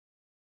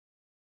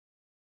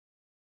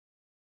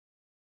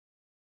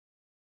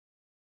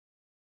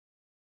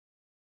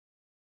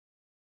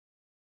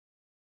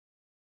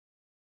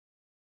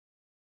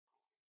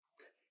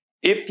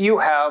If you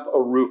have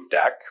a roof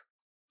deck,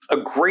 a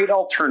great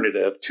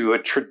alternative to a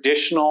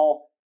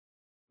traditional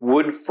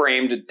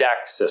wood-framed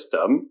deck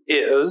system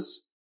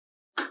is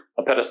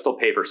a pedestal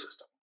paver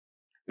system.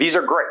 These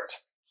are great.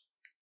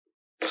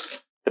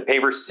 The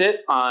pavers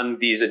sit on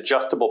these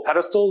adjustable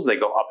pedestals. They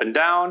go up and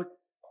down.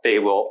 They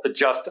will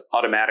adjust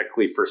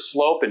automatically for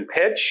slope and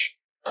pitch.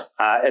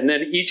 And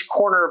then each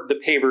corner of the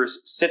pavers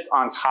sits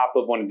on top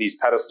of one of these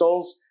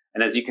pedestals.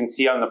 And as you can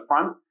see on the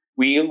front,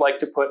 we like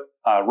to put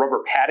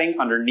rubber padding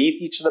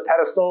underneath each of the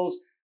pedestals.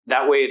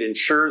 That way it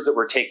ensures that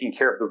we're taking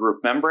care of the roof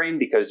membrane,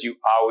 because you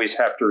always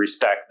have to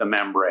respect the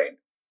membrane.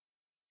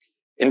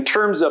 In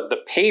terms of the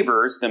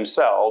pavers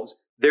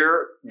themselves,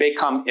 they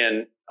come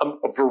in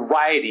a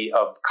variety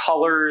of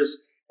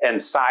colors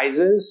and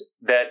sizes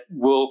that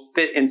will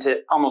fit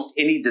into almost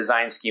any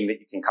design scheme that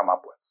you can come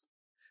up with.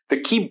 The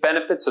key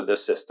benefits of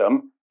this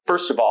system,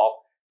 first of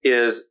all,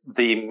 is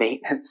the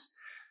maintenance.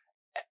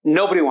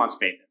 Nobody wants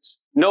maintenance.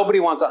 Nobody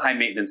wants a high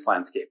maintenance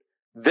landscape.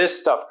 This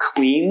stuff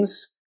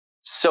cleans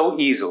so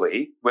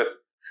easily with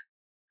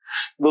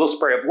a little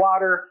spray of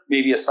water,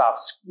 maybe a soft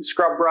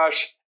scrub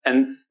brush,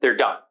 and they're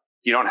done.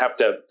 You don't have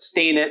to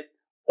stain it,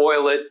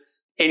 oil it,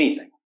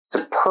 anything.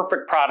 It's a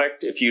perfect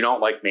product if you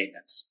don't like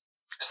maintenance.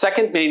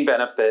 Second main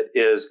benefit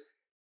is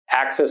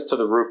access to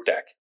the roof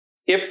deck.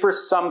 If for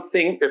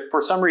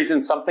some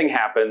reason something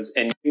happens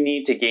and you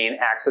need to gain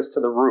access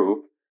to the roof,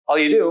 all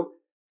you do,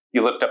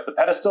 you lift up the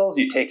pedestals,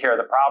 you take care of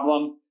the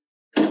problem,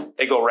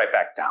 they go right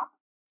back down.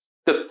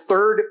 The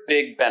third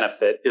big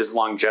benefit is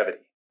longevity.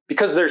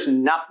 Because there's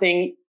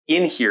nothing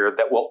in here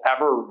that will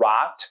ever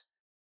rot,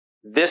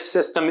 this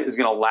system is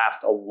going to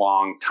last a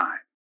long time.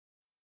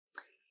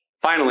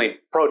 Finally,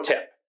 pro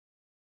tip.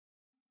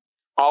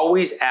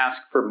 Always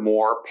ask for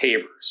more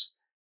pavers.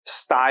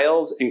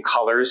 Styles and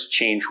colors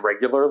change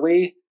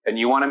regularly, and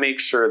you want to make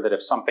sure that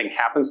if something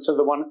happens to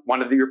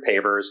one of your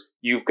pavers,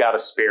 you've got a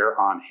spare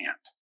on hand.